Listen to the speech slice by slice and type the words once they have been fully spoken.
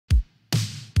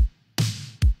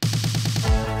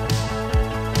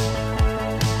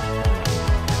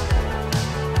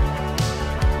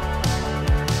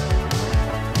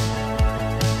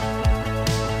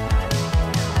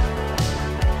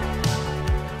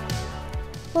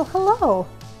Well, hello.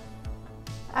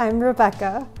 I'm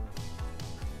Rebecca,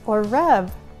 or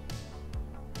Reb,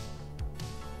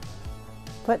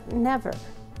 but never,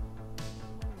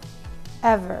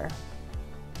 ever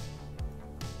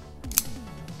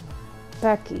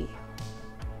Becky.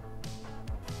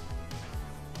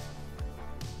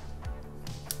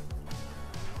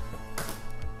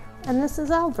 And this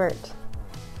is Albert.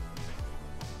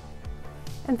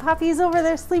 And Poppy's over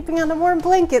there sleeping on a warm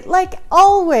blanket, like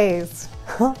always.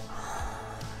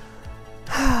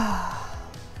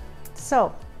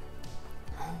 So,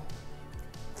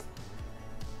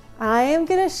 I am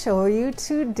going to show you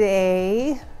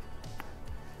today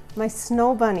my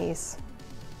snow bunnies,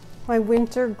 my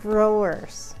winter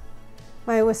growers,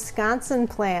 my Wisconsin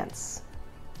plants.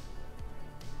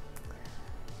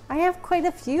 I have quite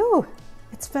a few.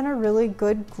 It's been a really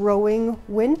good growing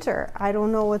winter. I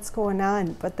don't know what's going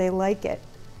on, but they like it.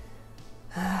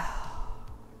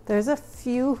 There's a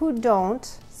few who don't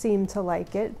seem to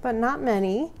like it, but not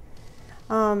many.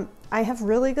 I have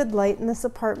really good light in this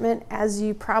apartment, as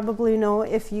you probably know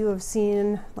if you have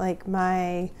seen like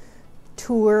my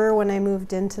tour when I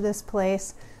moved into this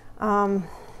place. The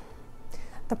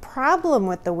problem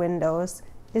with the windows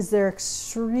is they're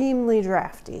extremely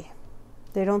drafty.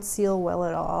 They don't seal well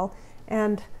at all.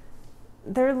 And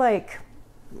they're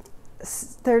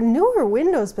newer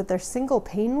windows, but they're single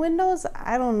pane windows.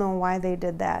 I don't know why they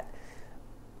did that,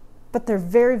 but they're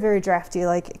very, very drafty.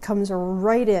 Like it comes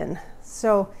right in.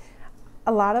 So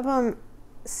a lot of them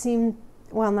seem,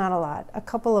 well, not a lot, a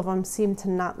couple of them seem to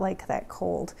not like that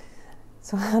cold.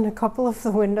 So on a couple of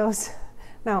the windows,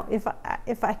 now if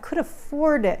I could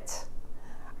afford it,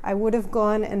 I would have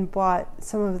gone and bought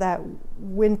some of that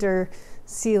winter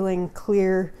sealing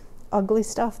clear ugly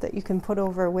stuff that you can put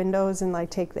over windows and like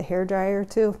take the hair dryer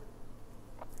to.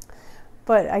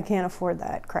 But I can't afford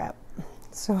that crap.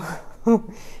 So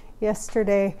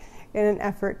yesterday, in an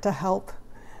effort to help,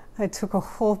 I took a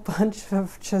whole bunch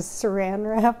of just saran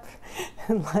wrap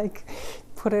and like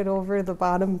put it over the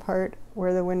bottom part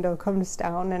where the window comes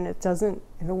down, and it doesn't,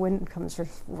 the wind comes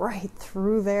just right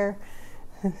through there.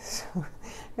 So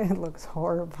it looks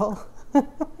horrible.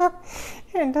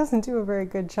 It doesn't do a very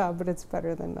good job, but it's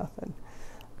better than nothing.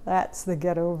 That's the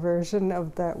ghetto version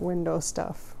of that window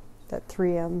stuff, that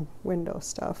 3M window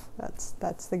stuff.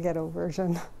 That's the ghetto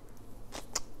version.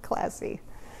 Classy.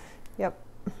 Yep.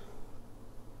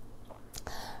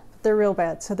 They're real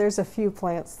bad. So there's a few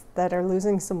plants that are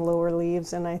losing some lower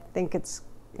leaves, and I think it's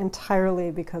entirely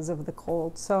because of the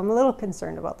cold. So I'm a little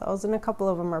concerned about those, and a couple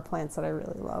of them are plants that I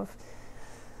really love.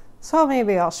 So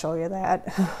maybe I'll show you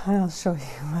that. I'll show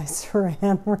you my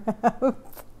saran wrap.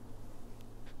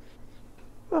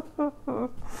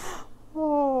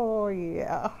 Oh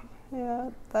yeah,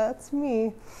 that's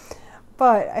me.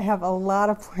 But I have a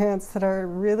lot of plants that are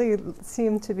really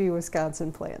seem to be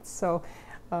Wisconsin plants. So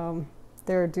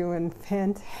they're doing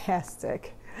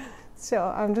fantastic. So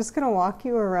I'm just gonna walk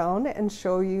you around and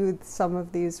show you some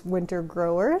of these winter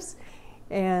growers.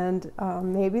 And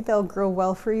maybe they'll grow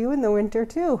well for you in the winter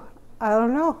too. I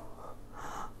don't know.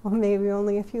 Well, maybe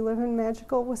only if you live in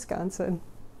magical Wisconsin.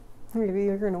 Maybe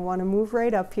you're going to want to move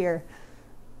right up here.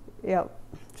 Yep,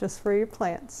 just for your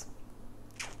plants.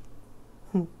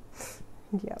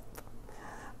 Yep.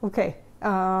 Okay,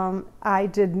 I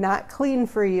did not clean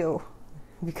for you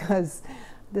because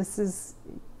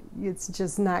it's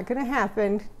just not going to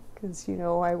happen. Because, you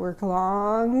know, I work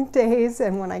long days,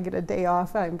 and when I get a day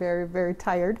off, I'm very, very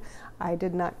tired. I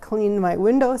did not clean my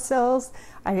windowsills.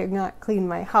 I did not clean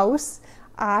my house.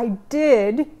 I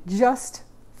did, just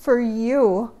for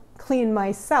you, clean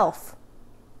myself.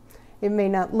 It may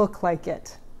not look like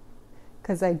it,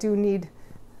 because I do need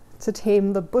to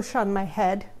tame the bush on my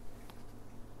head.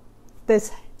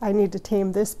 I need to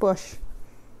tame this bush.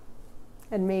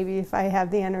 And maybe if I have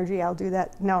the energy, I'll do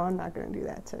that. No, I'm not going to do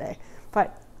that today.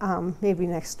 But maybe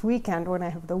next weekend when I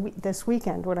have this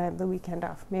weekend when I have the weekend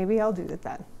off, maybe I'll do it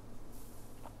then.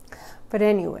 But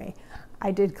anyway, I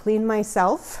did clean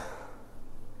myself,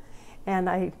 and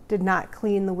I did not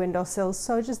clean the windowsills.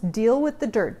 So just deal with the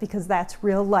dirt, because that's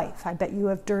real life. I bet you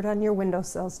have dirt on your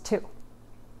windowsills too.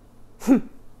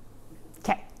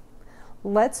 Okay,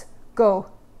 let's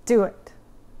go do it.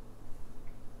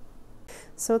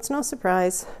 So it's no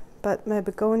surprise, but my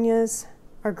begonias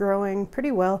are growing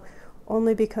pretty well,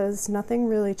 only because nothing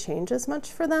really changes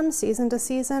much for them season to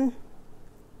season.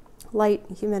 Light,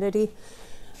 humidity.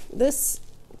 This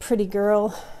pretty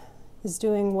girl is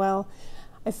doing well.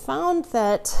 I found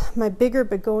that my bigger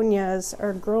begonias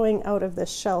are growing out of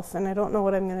this shelf, and I don't know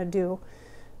what I'm going to do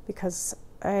because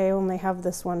I only have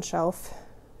this one shelf,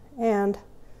 and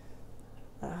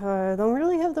I don't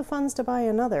really have have the funds to buy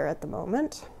another at the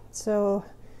moment. So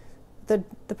the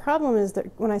problem is that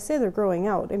when I say they're growing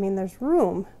out, I mean there's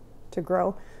room to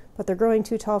grow, but they're growing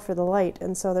too tall for the light,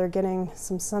 and so they're getting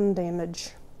some sun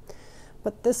damage.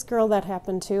 But this girl that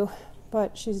happened to,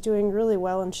 but she's doing really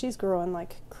well, and she's growing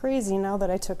like crazy now that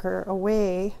I took her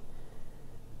away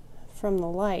from the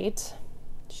light.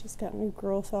 She's got new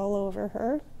growth all over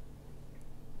her.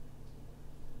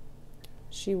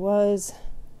 She was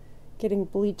getting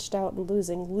bleached out and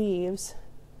losing leaves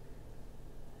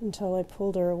until I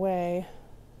pulled her away.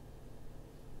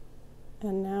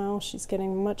 And now she's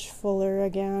getting much fuller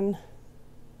again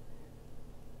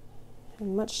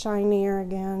and much shinier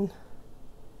again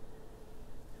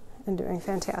and doing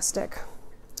fantastic.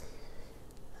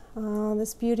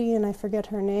 This beauty, and I forget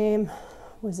her name,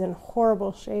 was in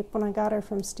horrible shape when I got her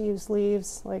from Steve's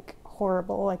Leaves, like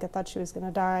horrible, like I thought she was going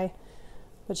to die.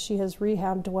 But she has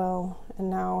rehabbed well and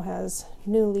now has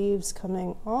new leaves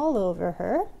coming all over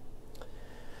her.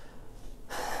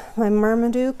 My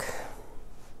Marmaduke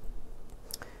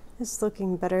is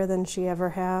looking better than she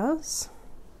ever has.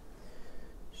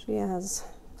 She has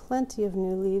plenty of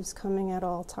new leaves coming at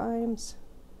all times.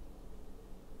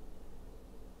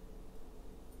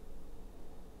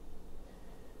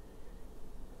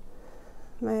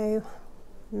 My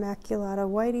Immaculata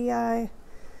Whitey Eye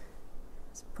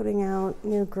is putting out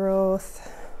new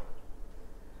growth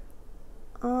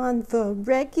on the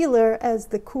regular, as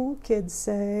the cool kids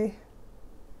say.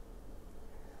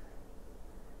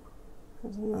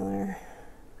 There's another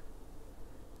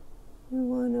new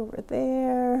one over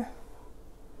there.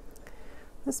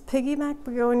 This piggyback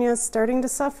begonia is starting to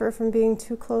suffer from being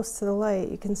too close to the light.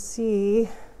 You can see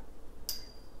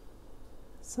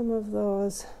some of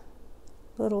those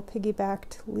little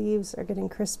piggybacked leaves are getting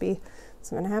crispy,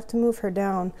 so I'm going to have to move her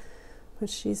down, but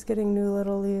she's getting new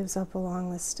little leaves up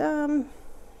along the stem.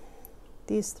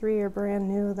 These three are brand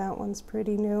new. That one's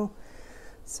pretty new.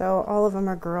 So all of them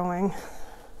are growing.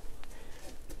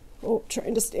 Oh,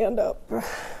 trying to stand up.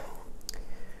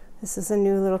 This is a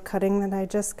new little cutting that I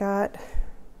just got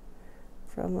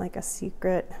from like a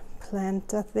secret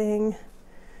planta thing.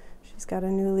 She's got a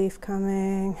new leaf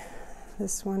coming.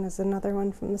 This one is another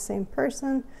one from the same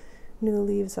person. New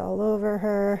leaves all over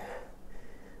her.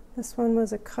 This one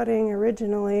was a cutting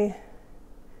originally,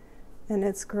 and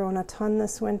it's grown a ton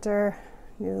this winter.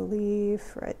 New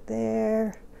leaf right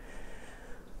there.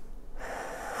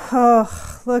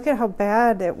 Oh, look at how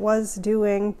bad it was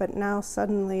doing, but now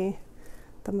suddenly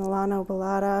the Milano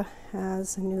Ballata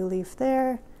has a new leaf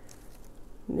there,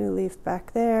 new leaf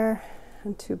back there,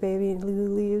 and two baby new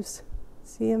leaves.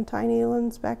 See them, tiny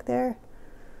ones back there?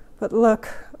 But look,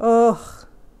 ugh.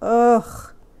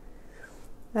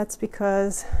 That's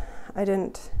because I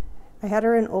had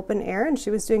her in open air and she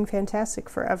was doing fantastic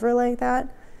forever like that.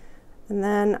 And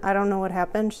then I don't know what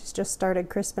happened. She's just started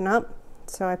crisping up.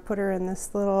 So I put her in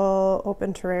this little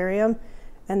open terrarium,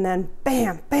 and then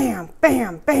bam, bam,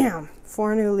 bam, bam,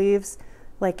 4 new leaves,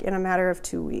 like in a matter of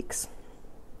 2 weeks.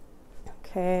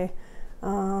 Okay,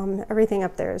 everything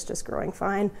up there is just growing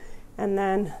fine. And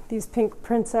then these pink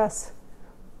princess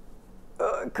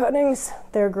cuttings,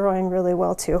 they're growing really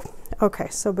well too. Okay,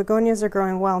 so begonias are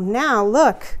growing well. Now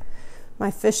look,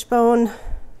 my fishbone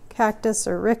cactus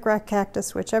or rickrack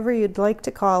cactus, whichever you'd like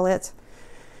to call it.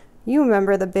 You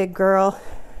remember the big girl.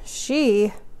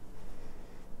 She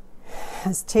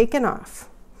has taken off.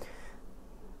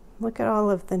 Look at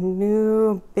all of the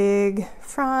new big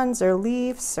fronds or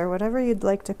leaves or whatever you'd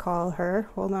like to call her.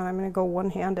 Hold on, I'm going to go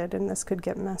one-handed and this could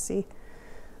get messy.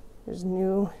 There's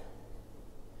new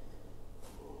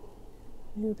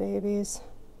babies.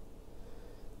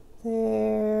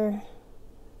 There.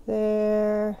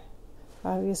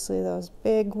 Obviously those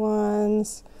big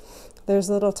ones.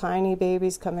 There's little tiny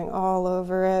babies coming all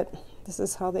over it. This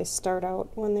is how they start out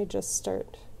when they just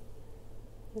start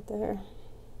right there.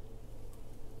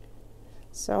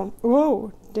 So,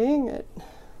 whoa, dang it.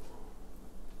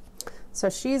 So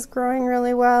she's growing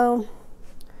really well.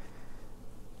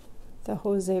 The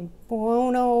Jose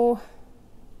Buono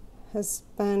has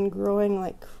been growing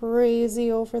like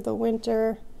crazy over the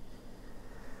winter.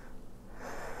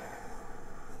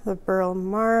 The Burl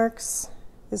Marks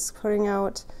is putting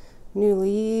out new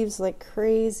leaves like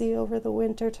crazy over the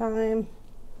winter time.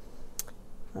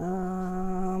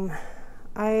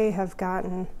 I have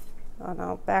gotten, oh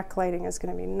no, backlighting is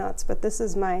going to be nuts, but this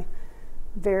is my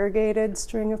variegated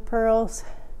string of pearls,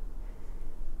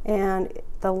 and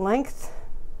the length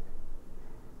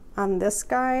on this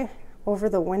guy over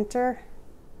the winter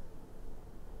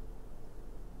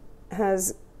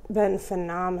has been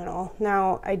phenomenal.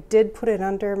 Now I did put it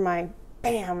under my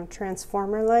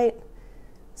transformer light,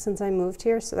 since I moved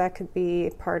here, so that could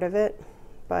be part of it.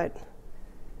 But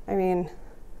I mean,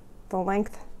 the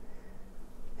length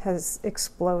has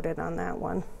exploded on that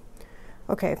one.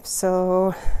 Okay,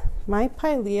 so my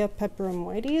Pilea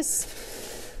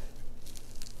peperomoides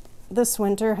this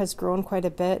winter has grown quite a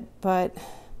bit, but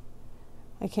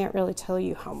I can't really tell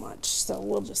you how much, so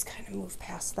we'll just kind of move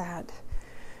past that.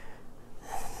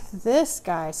 This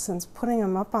guy, since putting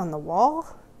him up on the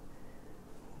wall,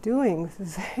 doing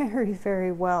very,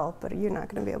 very well, but you're not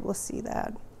going to be able to see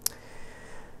that.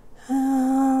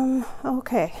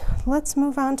 Okay, let's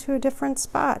move on to a different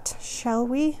spot, shall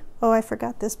we? Oh, I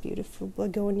forgot this beautiful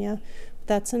begonia.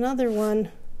 That's another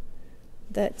one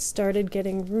that started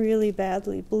getting really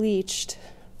badly bleached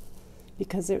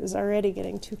because it was already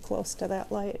getting too close to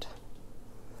that light.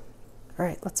 All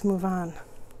right, let's move on.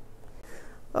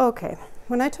 Okay,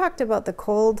 when I talked about the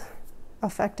cold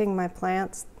affecting my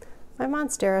plants, my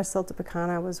Monstera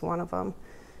siltepecana was one of them.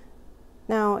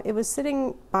 Now, it was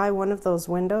sitting by one of those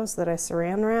windows that I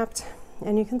saran wrapped,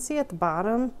 and you can see at the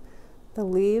bottom, the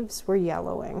leaves were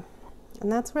yellowing,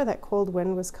 and that's where that cold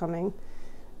wind was coming.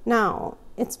 Now,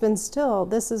 it's been still,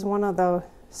 this is one of the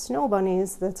snow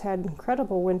bunnies that's had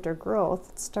incredible winter growth.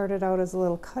 It started out as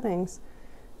little cuttings,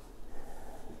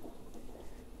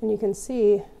 and you can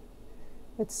see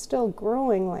it's still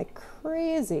growing like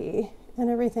crazy, and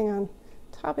everything on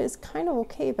top is kind of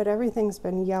okay, but everything's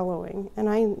been yellowing, and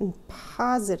I'm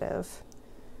positive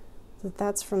that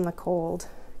that's from the cold,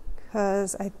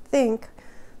 because I think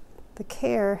the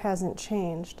care hasn't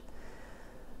changed.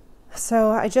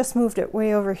 So I just moved it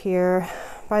way over here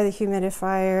by the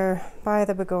humidifier, by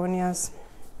the begonias.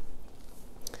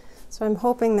 So I'm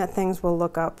hoping that things will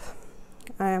look up.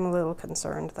 I am a little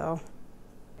concerned though.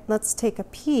 Let's take a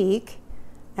peek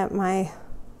at my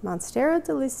Monstera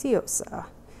deliciosa.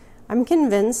 I'm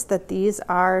convinced that these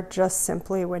are just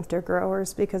simply winter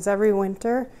growers because every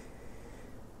winter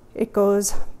it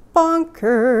goes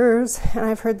bonkers. And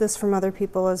I've heard this from other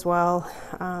people as well.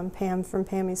 Pam from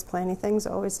Pammy's Planty Things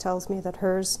always tells me that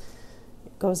hers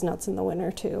goes nuts in the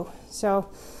winter too. So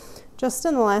just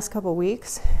in the last couple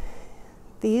weeks,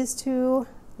 these two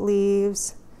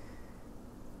leaves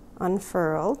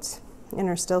unfurled and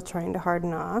are still trying to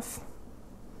harden off.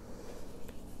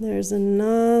 There's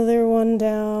another one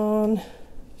down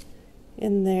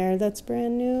in there that's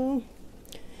brand new.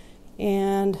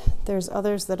 And there's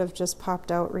others that have just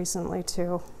popped out recently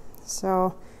too.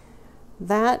 So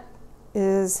that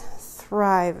is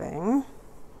thriving.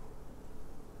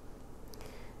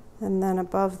 And then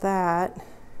above that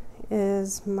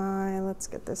is my, let's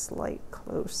get this light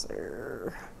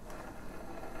closer.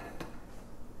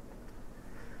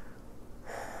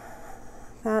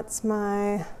 That's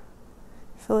my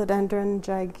Philodendron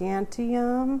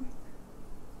giganteum,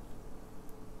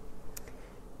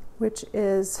 which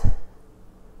is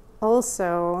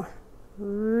also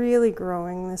really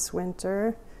growing this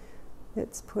winter.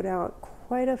 It's put out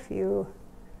quite a few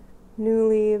new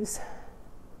leaves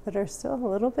that are still a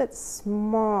little bit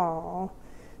small.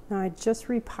 Now I just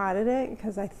repotted it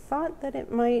because I thought that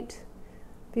it might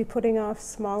be putting off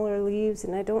smaller leaves,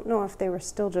 and I don't know if they were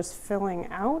still just filling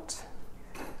out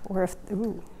or if,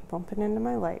 ooh, bumping into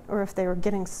my light, or if they were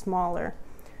getting smaller.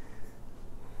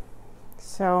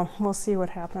 So we'll see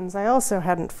what happens. I also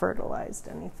hadn't fertilized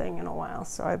anything in a while,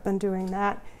 so I've been doing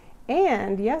that.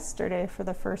 And yesterday, for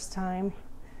the first time,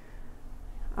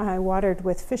 I watered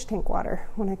with fish tank water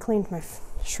when I cleaned my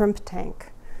shrimp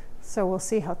tank. So we'll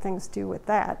see how things do with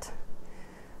that.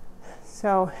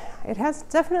 So it has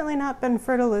definitely not been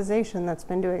fertilization that's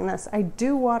been doing this. I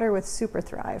do water with Super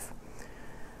Thrive.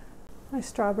 My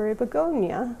strawberry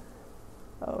begonia.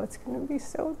 Oh, it's going to be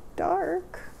so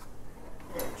dark.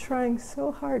 I'm trying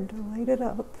so hard to light it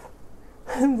up.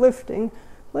 I'm lifting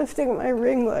my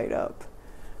ring light up.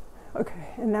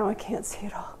 Okay, and now I can't see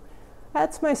it all.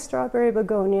 That's my strawberry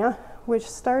begonia, which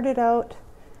started out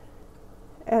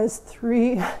as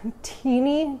 3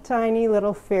 teeny tiny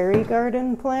little fairy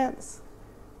garden plants.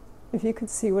 If you could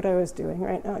see what I was doing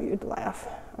right now, you'd laugh.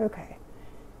 Okay,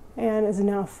 and is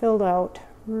now filled out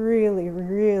really,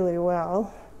 really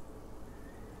well,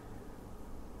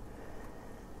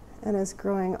 and is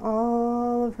growing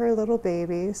all of her little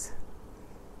babies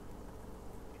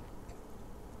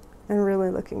and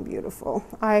really looking beautiful.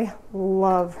 I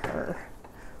love her.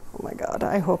 Oh my God,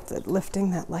 I hope that lifting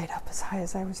that light up as high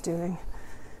as I was doing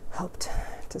helped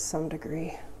to some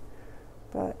degree.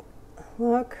 But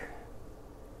look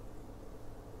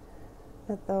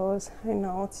at those. I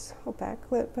know it's so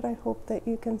backlit, but I hope that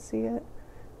you can see it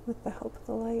with the help of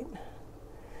the light.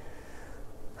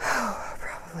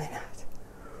 Probably not.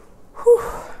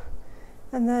 Whew.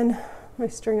 And then my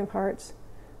string of hearts.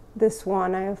 This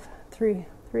one, I have three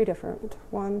different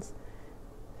ones,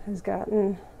 has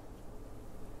gotten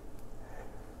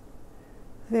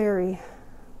very,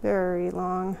 very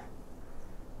long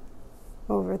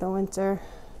over the winter.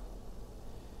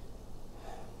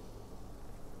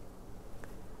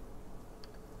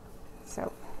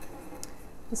 So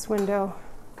this window,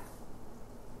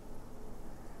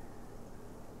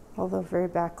 although very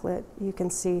backlit, you can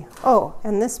see, oh,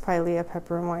 and this Pilea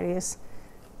peperomioides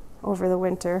over the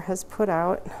winter has put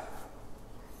out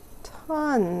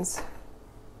tons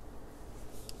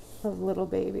of little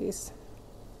babies.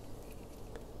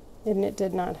 And it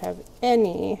did not have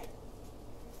any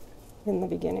in the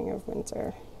beginning of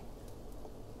winter.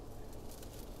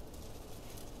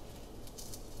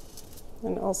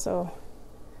 And also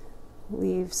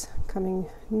leaves coming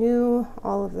new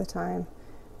all of the time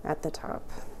at the top.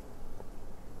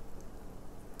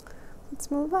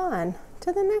 Let's move on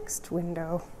to the next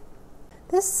window.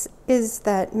 This is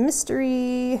that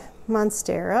mystery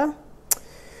monstera,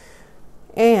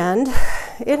 and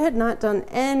it had not done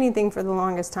anything for the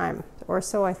longest time, or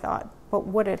so I thought. But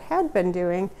what it had been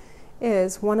doing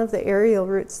is one of the aerial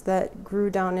roots that grew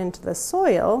down into the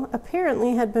soil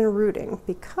apparently had been rooting,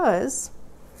 because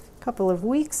a couple of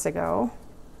weeks ago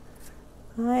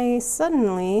I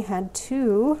suddenly had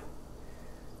 2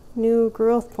 new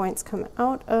growth points come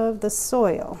out of the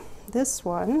soil. This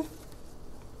one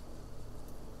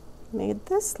made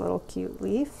this little cute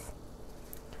leaf,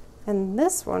 and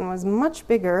this one was much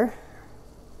bigger,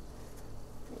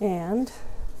 and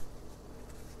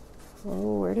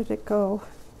oh, where did it go?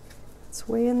 It's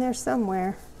way in there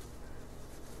somewhere.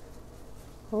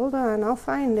 Hold on, I'll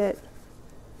find it.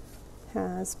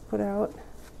 Has put out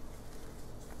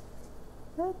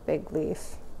that big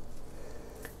leaf.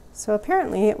 So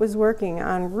apparently it was working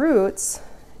on roots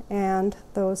and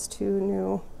those 2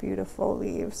 new beautiful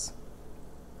leaves.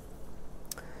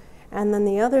 And then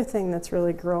the other thing that's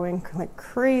really growing like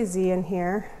crazy in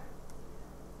here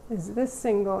is this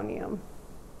syngonium.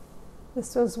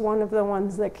 This was one of the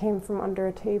ones that came from under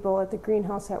a table at the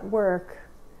greenhouse at work.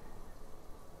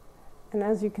 And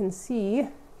as you can see,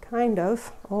 kind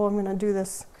of, oh, I'm gonna do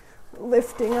this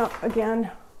lifting up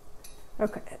again.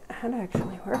 Okay, it had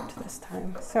actually worked this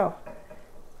time. So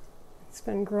it's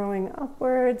been growing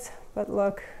upwards, but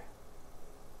look,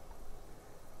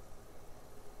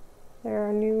 there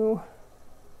are new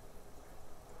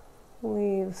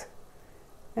leaves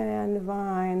and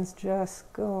vines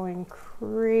just going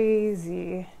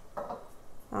crazy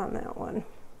on that one.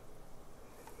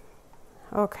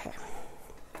 Okay.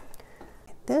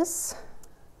 This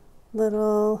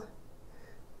little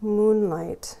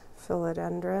moonlight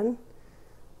philodendron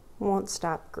won't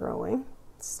stop growing.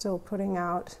 It's still putting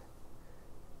out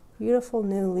beautiful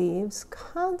new leaves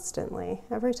constantly.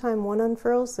 Every time one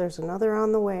unfurls, there's another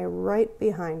on the way right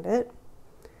behind it.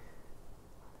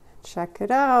 Check it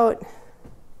out.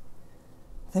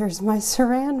 There's my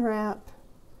saran wrap.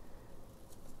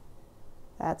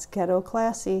 That's ghetto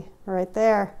classy right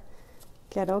there.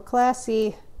 Ghetto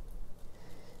classy.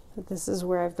 But this is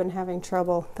where I've been having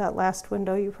trouble. That last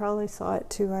window, you probably saw it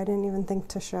too. I didn't even think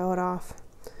to show it off.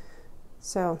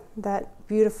 So that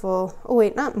beautiful, oh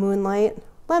wait, not moonlight,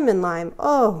 lemon lime.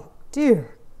 Oh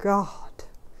dear God.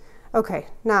 Okay,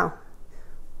 now,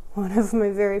 one of my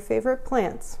very favorite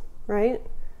plants, right?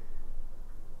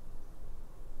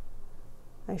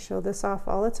 I show this off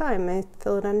all the time, my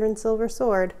philodendron silver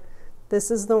sword. This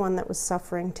is the one that was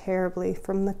suffering terribly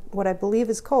from what I believe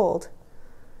is cold.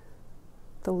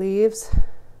 The leaves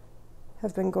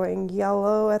have been going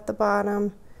yellow at the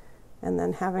bottom and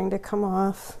then having to come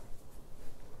off.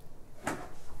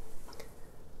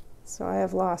 So I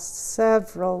have lost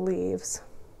several leaves.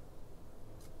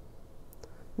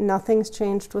 Nothing's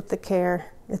changed with the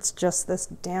care. It's just this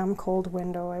damn cold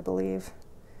window, I believe.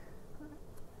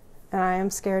 And I am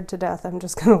scared to death. I'm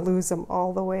just going to lose them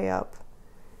all the way up.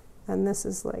 And this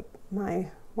is like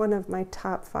one of my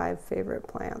top 5 favorite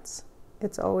plants.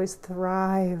 It's always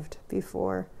thrived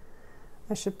before.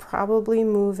 I should probably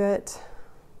move it.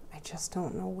 I just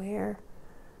don't know where.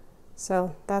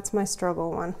 So that's my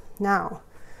struggle one. Now,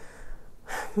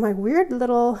 my weird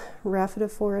little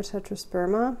Rhaphidophora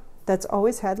tetrasperma that's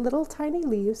always had little tiny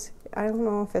leaves. I don't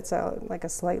know if it's like a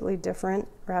slightly different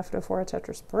Rhaphidophora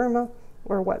tetrasperma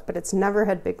or what, but it's never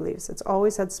had big leaves. It's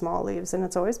always had small leaves, and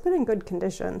it's always been in good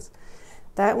conditions.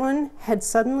 That one had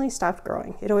suddenly stopped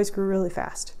growing. It always grew really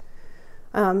fast.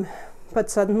 But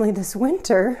suddenly this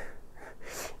winter,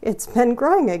 it's been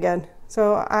growing again.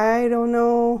 So I don't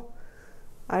know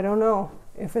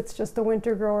if it's just a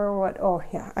winter grower or what. Oh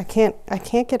yeah, I can't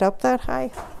get up that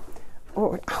high.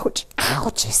 Oh, ouch,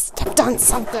 ouch, I stepped on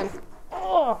something.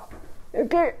 Oh,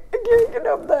 can't get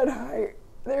up that high.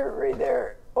 There, right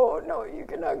there. Oh no, you're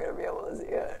not gonna be able to see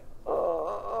it.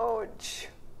 Oh, ouch.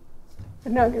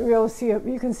 You're not gonna be able to see it,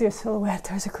 but you can see a silhouette.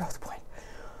 There's a growth point.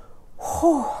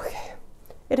 Oh, okay.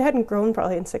 It hadn't grown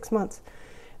probably in 6 months.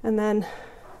 And then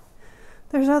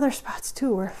there's other spots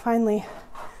too where finally,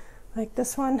 like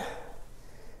this one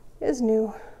is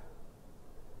new.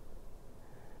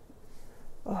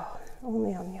 Oh,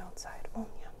 only on the outside, only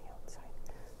on the outside.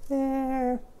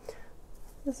 There.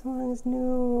 This one's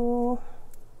new,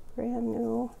 brand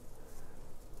new.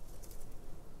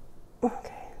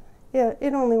 Okay. Yeah,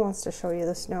 it only wants to show you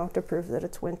the snow to prove that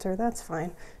it's winter. That's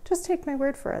fine. Just take my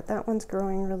word for it. That one's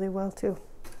growing really well too.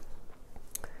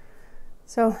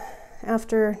 So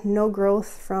after no growth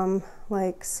from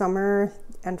like summer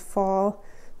and fall,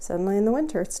 suddenly in the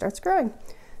winter it starts growing.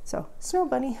 So snow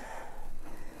bunny.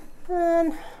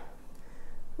 And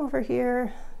over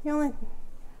here,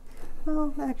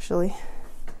 well, actually,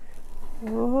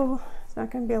 it's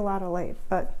not going to be a lot of light,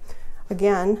 but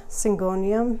again,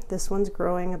 syngonium, this one's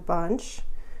growing a bunch.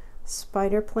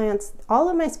 Spider plants, all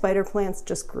of my spider plants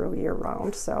just grow year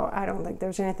round, so I don't think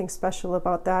there's anything special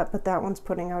about that, but that one's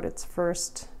putting out its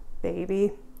first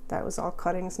baby. That was all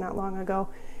cuttings not long ago.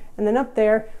 And then up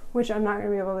there, which I'm not going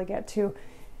to be able to get to,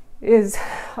 is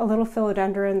a little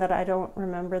philodendron that I don't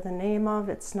remember the name of.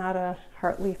 It's not a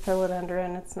heartleaf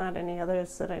philodendron. It's not any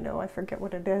others that I know. I forget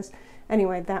what it is.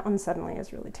 Anyway, that one suddenly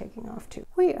is really taking off too.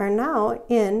 We are now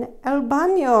in El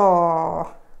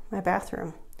Baño, my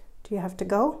bathroom. Do you have to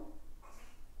go?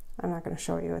 I'm not going to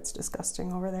show you. It's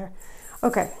disgusting over there.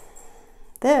 Okay,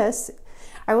 this,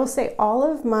 I will say all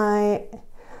of my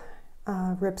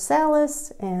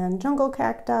Ripsalis and jungle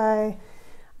cacti,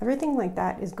 everything like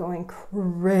that is going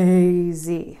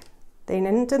crazy. They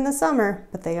didn't in the summer,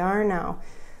 but they are now.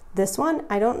 This one,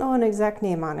 I don't know an exact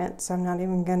name on it, so I'm not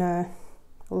even gonna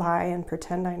lie and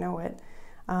pretend I know it.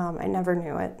 I never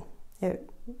knew it.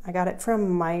 I got it from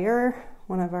Meijer,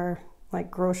 one of our like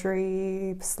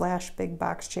grocery / big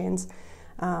box chains,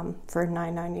 for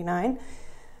 $9.99.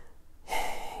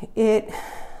 It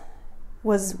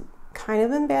was kind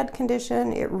of in bad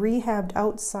condition. It rehabbed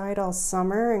outside all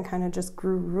summer and kind of just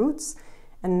grew roots.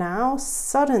 And now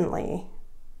suddenly,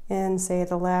 in say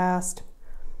the last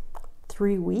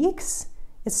 3 weeks,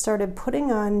 it started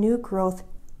putting on new growth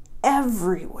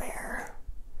everywhere.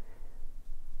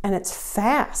 And it's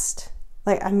fast.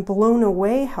 Like, I'm blown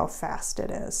away how fast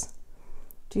it is.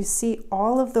 Do you see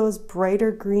all of those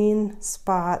brighter green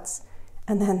spots?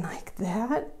 And then like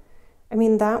that? I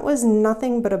mean, that was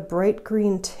nothing but a bright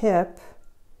green tip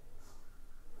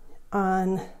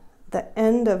on the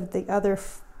end of the other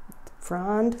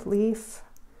frond leaf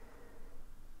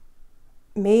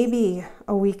maybe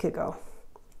a week ago.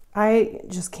 I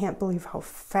just can't believe how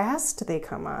fast they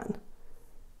come on.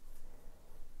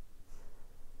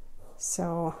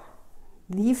 So,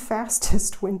 the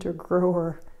fastest winter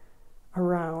grower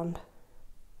around.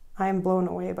 I'm blown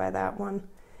away by that one.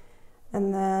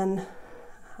 And then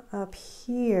up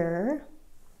here,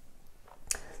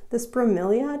 this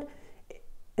bromeliad,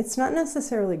 it's not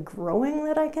necessarily growing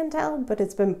that I can tell, but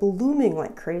it's been blooming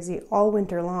like crazy all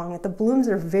winter long. The blooms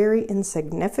are very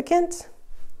insignificant,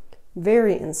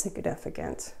 very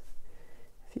insignificant.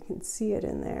 If you can see it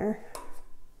in there.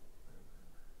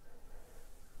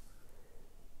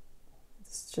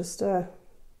 It's just a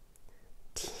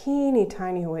teeny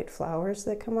tiny white flowers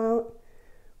that come out,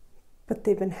 but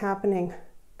they've been happening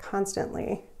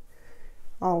constantly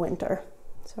all winter.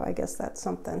 So I guess that's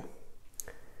something.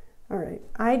 All right,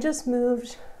 I just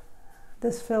moved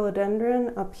this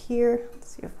philodendron up here.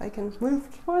 Let's see if I can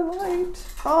lift my light.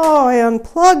 Oh, I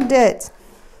unplugged it.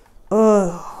 Oh,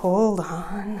 hold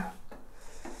on.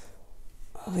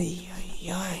 Oy,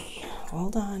 oy, oy.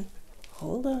 Hold on,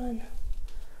 hold on.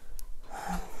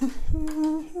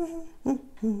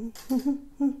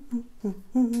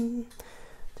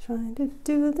 Trying to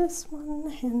do this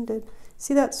one-handed.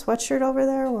 See that sweatshirt over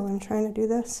there while I'm trying to do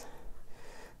this?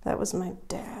 That was my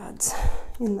dad's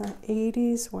in the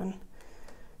 80s when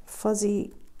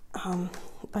fuzzy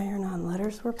iron-on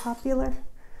letters were popular.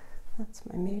 That's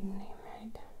my maiden name,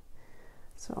 right?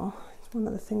 So it's one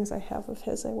of the things I have of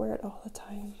his. I wear it all the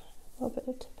time. Love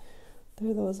it.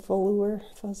 They're those velour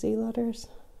fuzzy letters.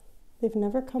 They've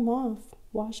never come off.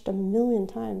 Washed a million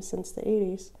times since the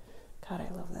 80s. God,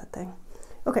 I love that thing.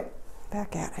 Okay,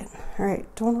 back at it. All right,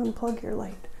 don't unplug your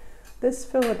light. This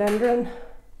philodendron,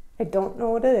 I don't know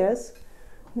what it is.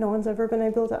 No one's ever been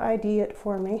able to ID it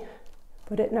for me,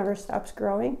 but it never stops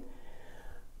growing.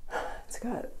 It's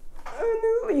got a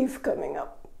new leaf coming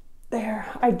up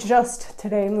there. I just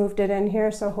today moved it in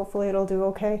here, so hopefully it'll do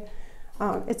okay.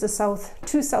 It's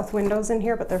two south windows in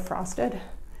here, but they're frosted.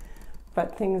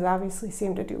 But things obviously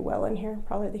seem to do well in here,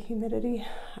 probably the humidity.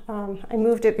 I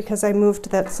moved it because I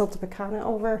moved that Siltepecana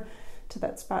over to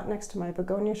that spot next to my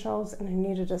begonia shelves, and I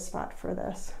needed a spot for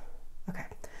this. Okay,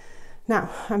 now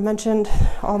I mentioned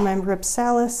all my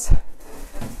Ripsalis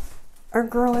are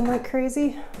growing like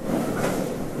crazy.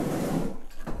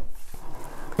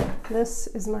 This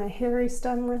is my hairy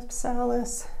stem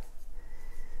Ripsalis.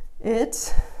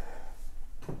 It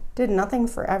did nothing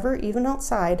forever, even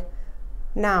outside.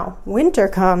 Now, winter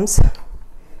comes.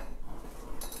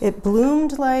 It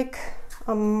bloomed like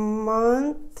a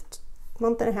month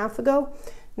and a half ago.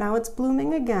 Now it's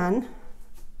blooming again.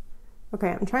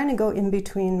 Okay, I'm trying to go in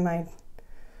between my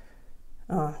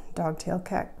rat tail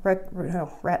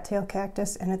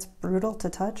cactus, and it's brutal to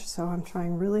touch, so I'm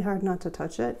trying really hard not to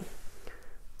touch it.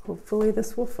 Hopefully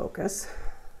this will focus.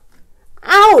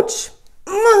 Ouch!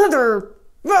 Mother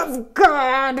of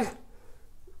God!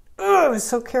 Oh, I was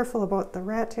so careful about the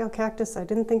rat tail cactus, I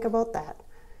didn't think about that.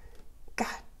 God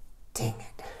dang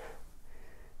it.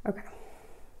 Okay,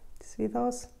 see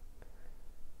those?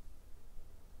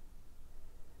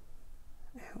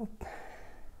 I hope.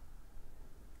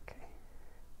 Okay.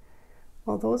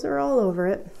 Well, those are all over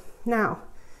it. Now,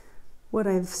 what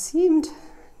I've seemed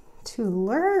to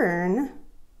learn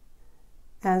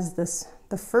as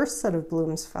the first set of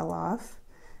blooms fell off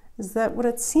is that what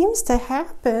it seems to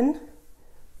happen,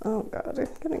 oh God, I'm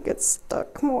gonna get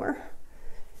stuck more.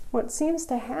 What seems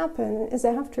to happen is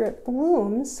after it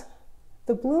blooms,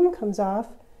 the bloom comes off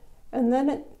and then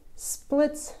it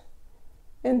splits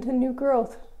into new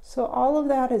growth. So all of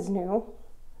that is new.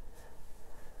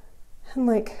 And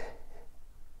like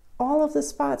all of the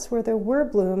spots where there were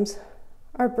blooms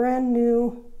are brand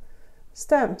new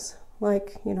stems,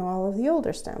 like, you know, all of the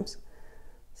older stems.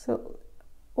 So,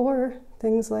 or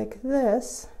things like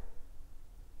this.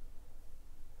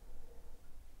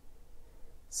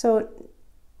 So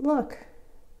look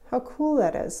how cool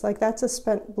that is. Like, that's a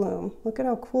spent bloom. Look at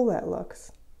how cool that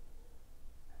looks.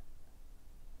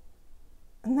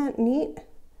 Isn't that neat?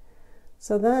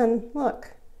 So then,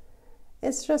 look,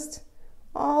 it's just,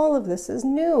 all of this is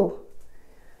new.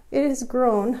 It has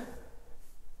grown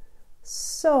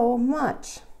so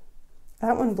much.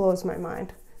 That one blows my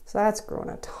mind. So that's grown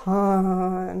a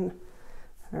ton.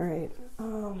 All right.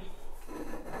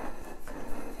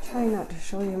 Trying not to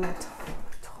show you my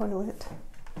toilet.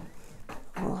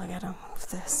 Oh, I gotta move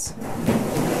this.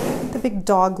 The big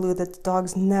dog glue that the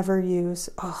dogs never use.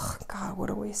 Oh, God,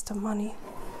 what a waste of money.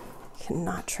 You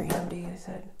cannot train them to use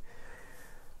it.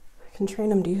 I can train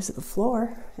them to use the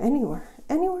floor. Anywhere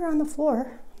on the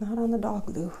floor, not on the dog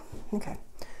glue. Okay.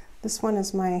 This one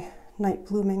is my night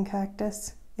blooming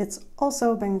cactus. It's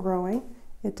also been growing.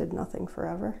 It did nothing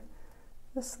forever.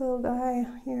 This little guy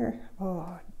here,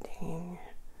 oh dang.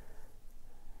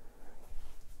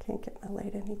 Can't get my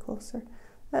light any closer.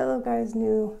 That little guy's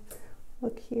new.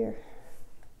 Look here.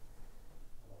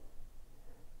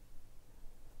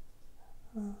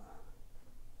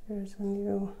 There's a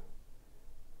new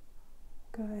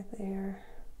guy there.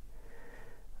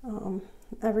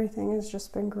 Everything has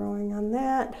just been growing on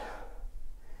that.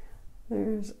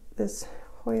 There's this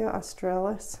Hoya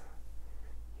australis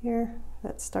here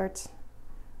that starts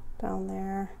down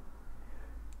there.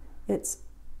 It's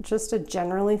just a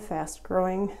generally fast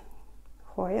growing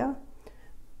Hoya,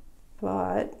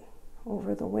 but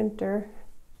over the winter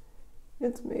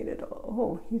it's made it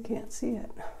all, oh, you can't see it.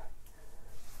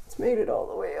 It's made it all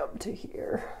the way up to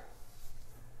here.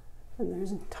 And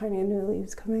there's tiny new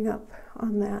leaves coming up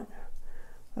on that.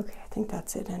 Okay, I think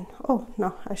that's it. And oh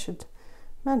no, I should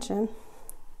mention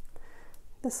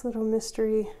this little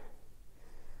mystery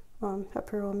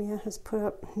peperomia has put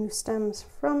up new stems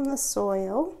from the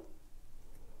soil.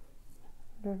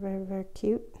 They're very, very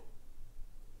cute.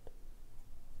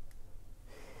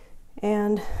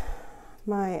 And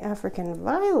my African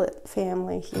violet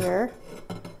family here,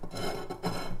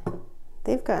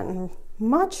 they've gotten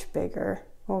much bigger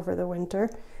over the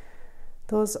winter.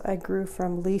 Those I grew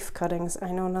from leaf cuttings. I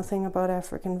know nothing about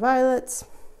African violets.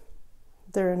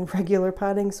 They're in regular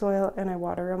potting soil, and I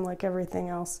water them like everything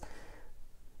else.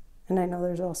 And I know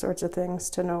there's all sorts of things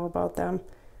to know about them,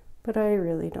 but I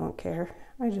really don't care.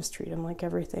 I just treat them like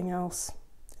everything else.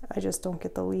 I just don't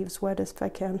get the leaves wet if I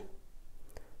can.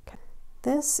 Okay.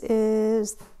 This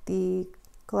is the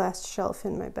glass shelf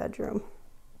in my bedroom.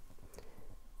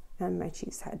 And my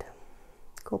cheese head.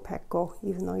 Go Pack Go,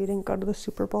 even though you didn't go to the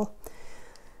Super Bowl.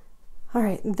 All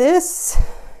right, this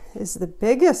is the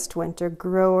biggest winter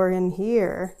grower in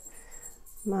here.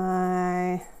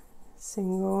 My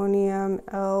Syngonium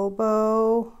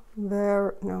elbow,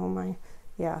 my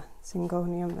Yeah,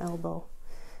 Syngonium elbow.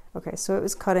 Okay, so it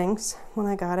was cuttings when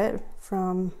I got it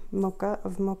from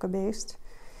Mocha Based,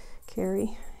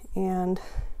 Carrie, and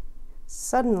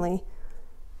suddenly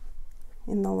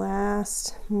in the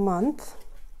last month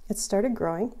it started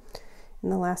growing. In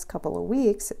the last couple of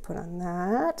weeks it put on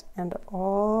that, and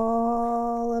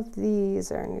all of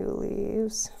these are new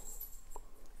leaves.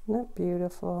 Isn't that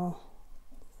beautiful?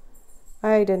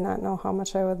 I did not know how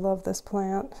much I would love this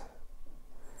plant.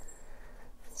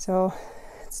 So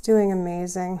it's doing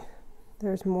amazing.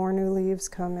 There's more new leaves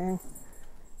coming.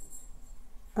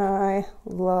 I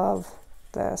love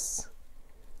this.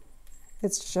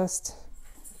 It's just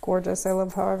gorgeous. I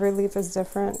love how every leaf is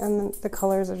different, and the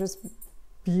colors are just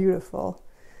beautiful.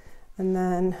 And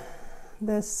then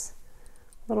this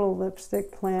little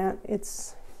lipstick plant,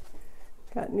 it's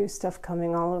got new stuff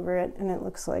coming all over it, and it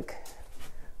looks like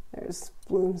there's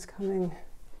blooms coming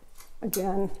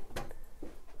again.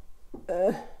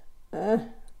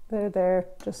 They're there,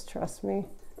 just trust me.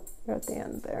 They're at the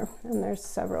end there, and there's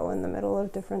several in the middle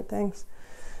of different things.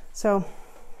 So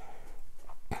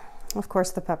of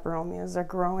course the peperomias are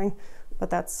growing, but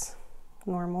that's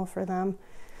normal for them.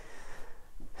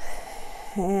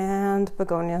 And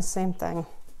begonias, same thing.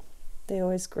 They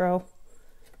always grow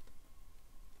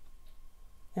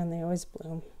and they always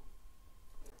bloom.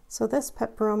 So this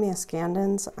Peperomia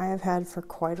scandens I have had for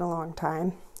quite a long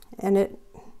time, and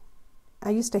I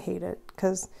used to hate it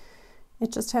because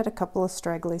it just had a couple of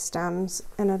straggly stems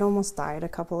and it almost died a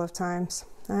couple of times.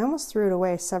 I almost threw it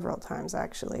away several times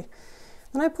actually.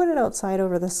 And I put it outside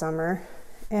over the summer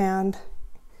and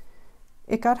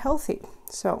it got healthy,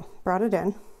 so brought it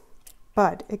in,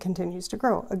 but it continues to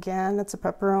grow. Again, it's a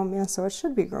peperomia, so it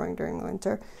should be growing during the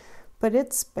winter, but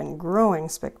it's been growing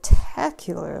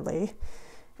spectacularly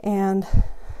and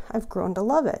I've grown to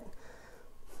love it.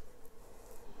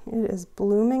 It is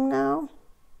blooming now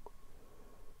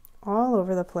all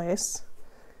over the place.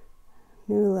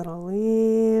 New little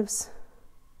leaves,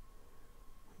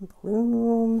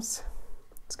 blooms.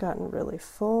 It's gotten really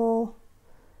full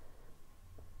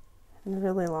and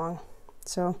really long.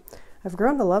 So I've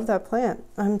grown to love that plant.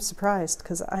 I'm surprised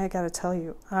because I gotta tell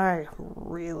you, I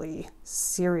really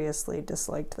seriously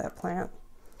disliked that plant.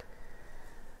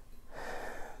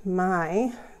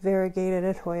 My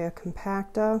variegated Hoya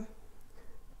compacta,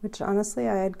 which honestly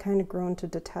I had kind of grown to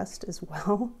detest as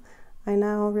well, I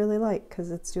now really like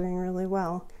because it's doing really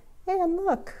well. And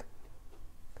look,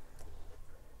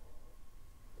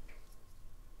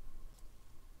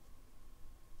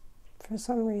 for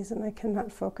some reason I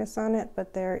cannot focus on it,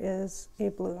 but there is a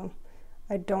bloom.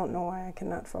 I don't know why I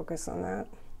cannot focus on that.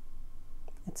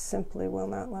 It simply will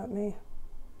not let me.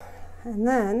 And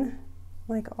then,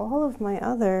 like all of my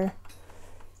other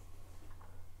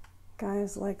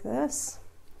guys like this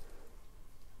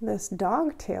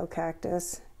dogtail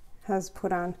cactus has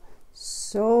put on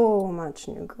so much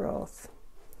new growth.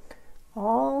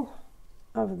 All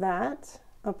of that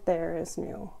up there is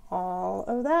new. All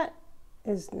of that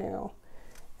is new.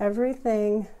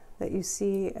 Everything that you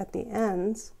see at the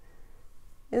ends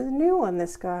is new on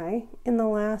this guy in the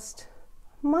last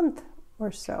month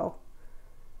or so.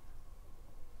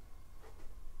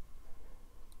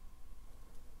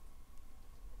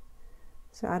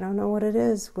 So I don't know what it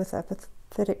is with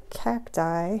epiphytic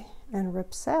cacti and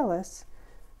ripsalis,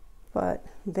 but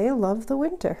they love the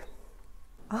winter.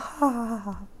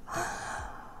 Ah,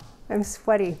 I'm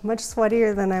sweaty, much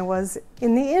sweatier than I was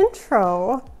in the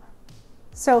intro.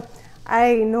 So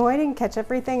I know I didn't catch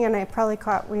everything, and I probably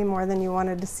caught way more than you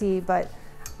wanted to see, but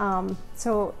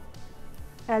so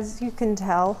as you can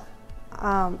tell,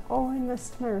 oh, I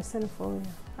missed my racinifolia.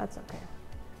 That's okay.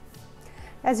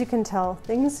 As you can tell,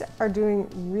 things are doing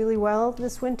really well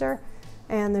this winter,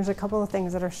 and there's a couple of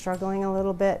things that are struggling a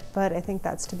little bit, but I think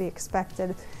that's to be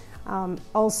expected.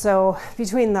 Also,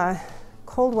 between the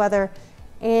cold weather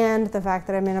and the fact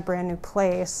that I'm in a brand new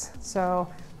place,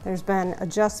 so there's been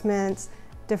adjustments,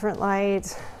 different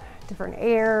lights, different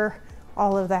air,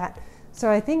 all of that. So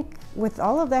I think with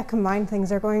all of that combined,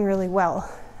 things are going really well.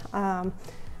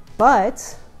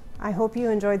 But I hope you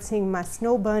enjoyed seeing my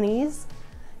snow bunnies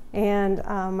and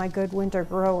my good winter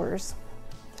growers.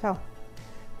 So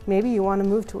maybe you want to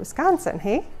move to Wisconsin,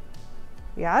 hey?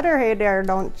 Yeah, hey there,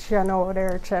 don't you know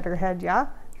there, Cheddarhead, yeah?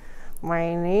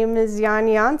 My name is Jan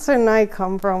Janssen. I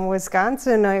come from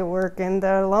Wisconsin. I work in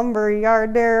the lumber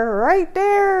yard there, right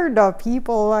there. The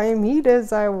people I meet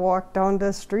as I walk down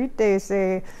the street, they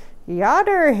say,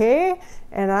 "Yadder, hey?"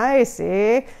 And I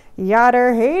say,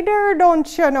 "Yadder, hey there,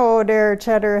 don't you know there,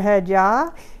 Cheddarhead, yeah?"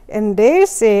 And they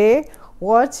say,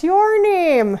 "What's your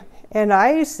name?" And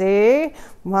I say,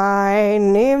 my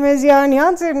name is Jan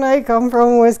Jansen. I come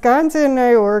from Wisconsin.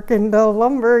 I work in the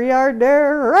lumber yard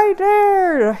there, right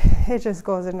there. It just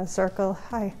goes in a circle.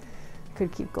 I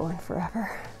could keep going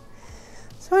forever.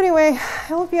 So anyway, I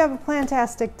hope you have a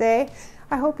plantastic day.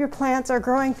 I hope your plants are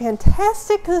growing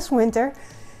fantastic this winter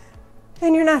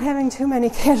and you're not having too many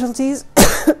casualties.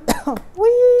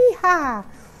 Wee-ha!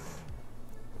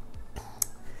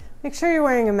 Make sure you're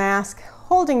wearing a mask,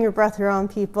 holding your breath around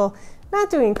people, not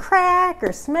doing crack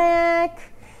or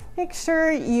smack. Make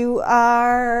sure you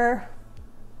are,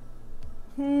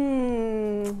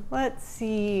 let's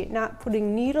see, not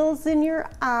putting needles in your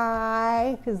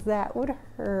eye because that would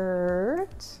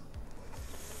hurt.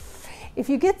 If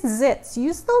you get zits,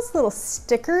 use those little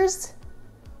stickers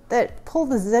that pull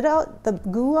the zit out, the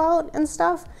goo out and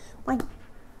stuff.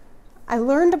 I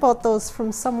learned about those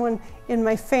from someone in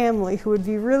my family who would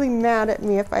be really mad at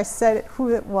me if I said who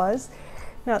it was.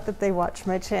 Not that they watch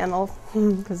my channel,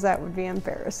 because that would be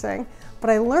embarrassing. But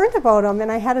I learned about them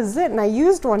and I had a zit and I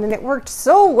used one and it worked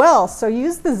so well. So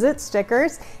use the zit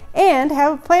stickers and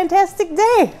have a plantastic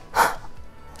day.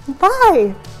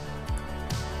 Bye.